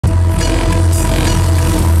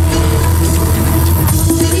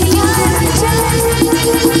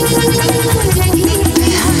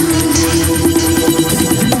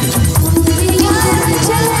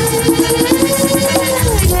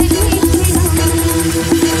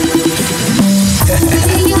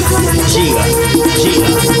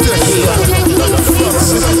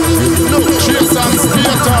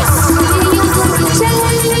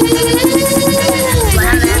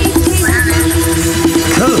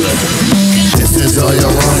is all you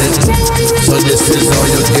wanted, so this is all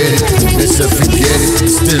you get it. This is forget it,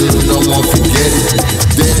 still no one forget it.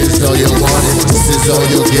 This is all you wanted, this is all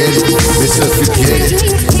you get it. This is forget it,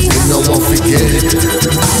 no one forget it.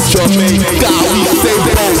 Jamaica, we say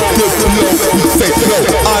both, Diplo, we say no.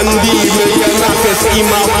 Andy Milonakis, in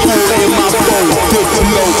my pool, in my phone.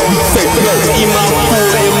 Diplo, we say no. In my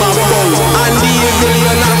pool, in my phone. Andy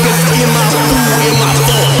Milonakis, in my pool, in my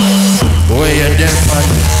phone. Where you there, man?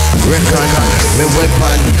 Reckon me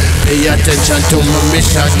weapon. Pay attention to my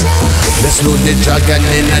mission. Let's load the dragon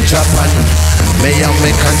in a Japan. May I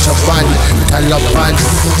make contraband, Taliban.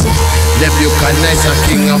 Nebuchadnezzar,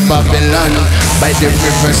 king of Babylon. By the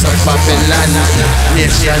rivers of Babylon,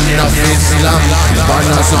 nation of Islam. Born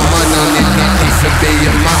as a man, only need to be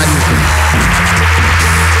a man.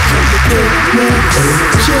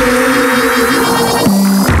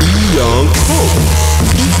 EON CRUNC,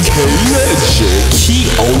 Legend, key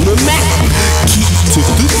on the map. Key to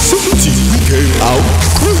the city. We came out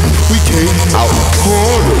quick, we came out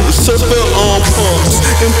harder. Surfing on pumps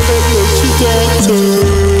and pregnant daughter.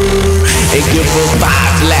 And give her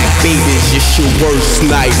 5 black babies, just your worst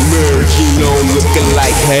nightmare. You know, looking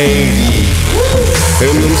like Haiti.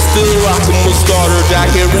 And I'm still rocking my starter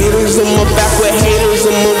jacket. Raiders on my back with haters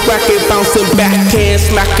on my bracket. Bouncing backhand,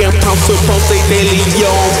 smacking, pouncing, pouncing daily. Yo,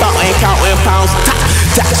 bouncing, counting pounds.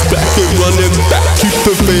 Tax back and running back. Keep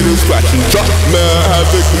the fader scratching. Drop man,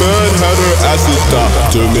 havoc man. Had her asses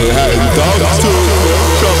stopped to Manhattan. Doctor,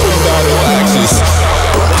 dropping battle axes.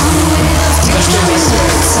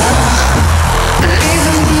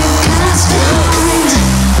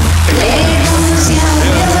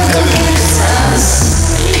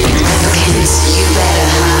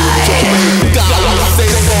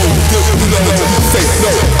 Say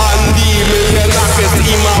no, Andy Milonakis,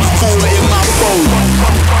 in my pool, in my phone.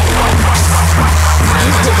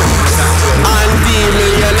 Andy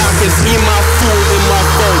Milonakis, in my pool, in my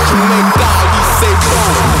phone. Jamaica, we say no.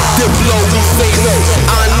 Diplo, we say no.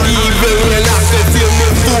 Andy Milonakis, in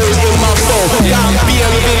my pool, in my phone. Gambia,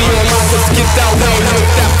 Milonakis, get that way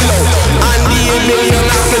with that flow. Andy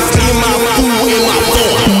Milonakis, in my pool, in my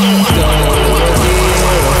phone.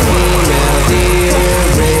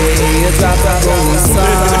 Drop that rolling song.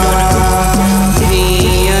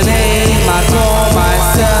 Me a name, I call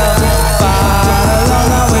myself. Far along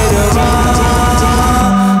the way to run.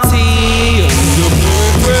 Tea on the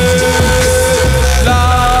blue bread.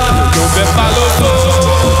 Love, don't bet follow so.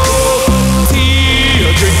 Tea,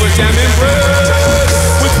 a drink with jam and bread,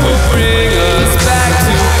 which will bring us back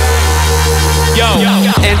to. Yo,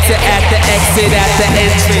 enter at the exit, at the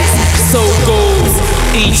entrance. So goes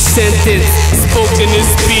each sentence. Spoken in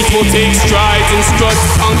speech will take strides and struts.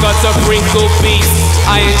 Tongue got a wrinkle beat.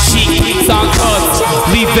 Iron cheek, sound cuts.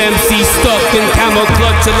 Leave MC stuck in camel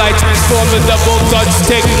clutch till I transform the double Dutch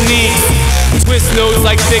technique. Twist nose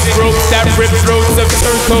like thick ropes that rip throats of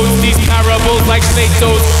turncoats. These parables like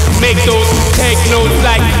Plato's. Make those take notes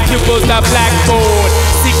like pupils that blackboard.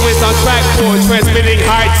 Sequence on trackboard, transmitting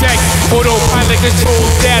high tech. Autopilot control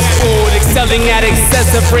dashboard. Excelling at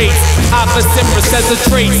excessive rates. Opposite recessive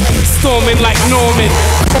traits. Storming like Norman.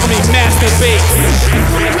 Call me masturbate.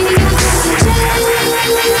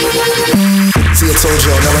 See, I told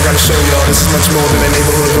y'all, now I gotta show y'all. This is much more than a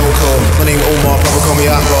neighborhood roll call. My name Omar, Papa call me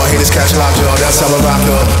Akbar. Haters catch lock, y'all, that's how I rock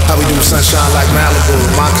up. How we do sunshine like Malibu.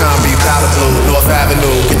 My con be powder blue, North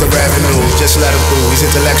Avenue. Get the revenue, just let him through. He's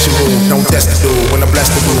intellectual, don't test the dude. When I bless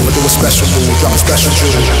the dude, I do a special move, drop a special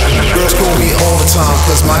jewel. Girls call me all the time,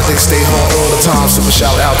 cause my dick stay home all the time. Super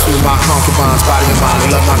shout out to my concubines, body and mind. They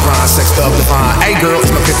love my grind, sexed up divine. Hey girl, it's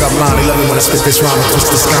my pickup line. They love me when I spit this rhyme and twist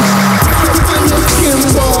this line.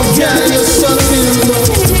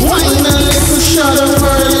 Why not let the shot of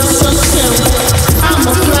her? It's so simple. I'm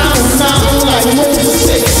a clown now, like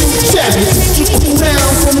Moses said. You cool down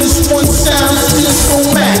from this one sound,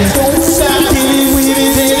 disco-matic. Don't stop, hit it with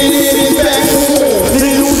it, hit it back and forth.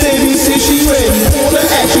 Little baby says she ready for the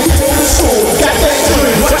action, for the soul. Got that good,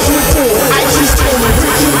 what you for? I just told her,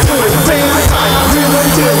 what you for? Vampire, real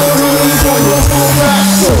deal, really for your whole rock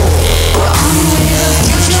soul. We're on the way to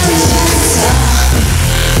future center.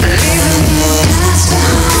 Leaving the past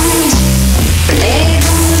behind.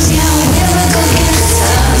 Labels, yeah, never go get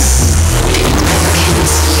us. Never can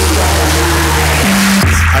see you better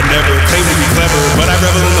hide. I never claim to be clever, but I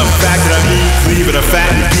revel in the fact that I mean leaving a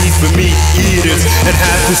fattened piece for meat eaters and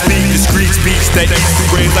have to speak discreet speech that eats the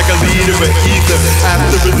brains like a leader of ether.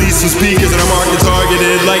 After release of speakers and I'm marking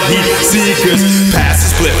targeted like heat seekers. Pass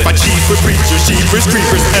is split by chief with preachers, sheepers,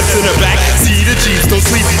 creepers, F's in the back. See the Chiefs, don't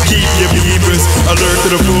sleep, keep your beavers alert to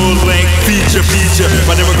the full length feature.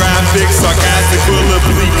 My demographics sarcastic, full of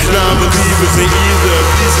bleak non-believers. keepers in either of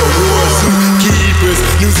these awards. Keepers,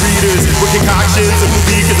 news readers with concoctions of new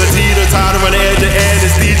beakers. A teeter totter on edge to end.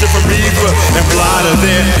 It's DJ from Reaper and Blader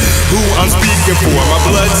than who I'm speaking for. My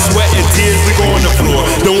blood, sweat, and tears leak on the floor.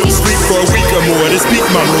 Don't sleep for a week or more to speak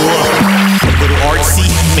my lore. A little artsy,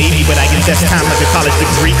 maybe, but I invest time like a college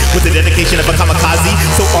degree with the dedication of a kamikaze.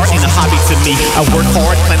 So art ain't a hobby to me. I work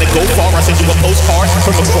hard, plan to go far. I send you a postcard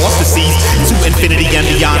from across the seas to infinity and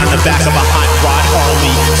beyond on the back of a hot rod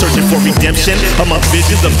Harley. Searching for redemption among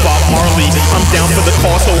visions of Bob Marley. I'm down for the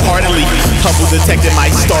cause wholeheartedly. Hubble detected my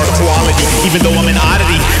star quality, even though I'm an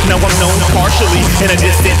oddity. Now I'm known partially in a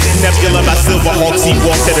distant nebula by Silver Hawks. He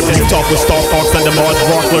walked at a brief talk with Star Fox under Mars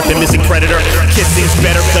Rock, lurked the missing predator. Kissing's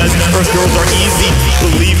better cause Earth girls are easy.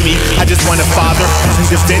 Believe me, I just want a father.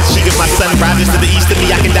 If then she gives my son ravage to the east of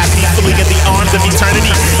me, I can die peacefully in the arms of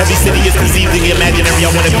eternity. Every city is conceived in the imaginary.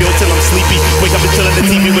 I want to build till I'm sleepy. Wake up and chill on the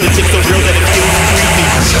TV with a chick so real that it feels creepy.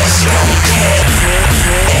 Just don't care.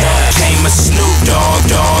 Came a Snoop Dogg,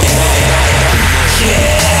 dog.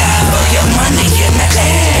 Yeah, look your money in the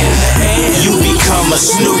air. You become a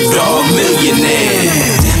Snoop Dogg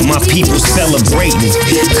millionaire. My people celebrating,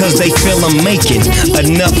 cause they feel I'm making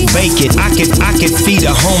enough bacon. I could feed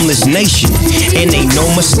a homeless nation. And ain't no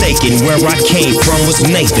mistaking, where I came from was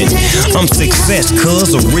Nathan. I'm success,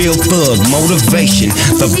 cause a real thug, motivation.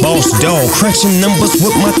 The boss dog, crunching numbers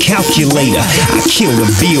with my calculator. I kill the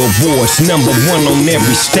billboards, #1 on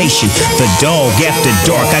every station. The dog after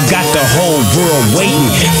dark, I got the whole world waiting.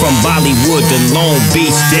 From Bollywood to Long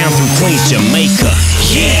Beach, down through Queens, Jamaica.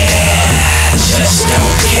 Yeah.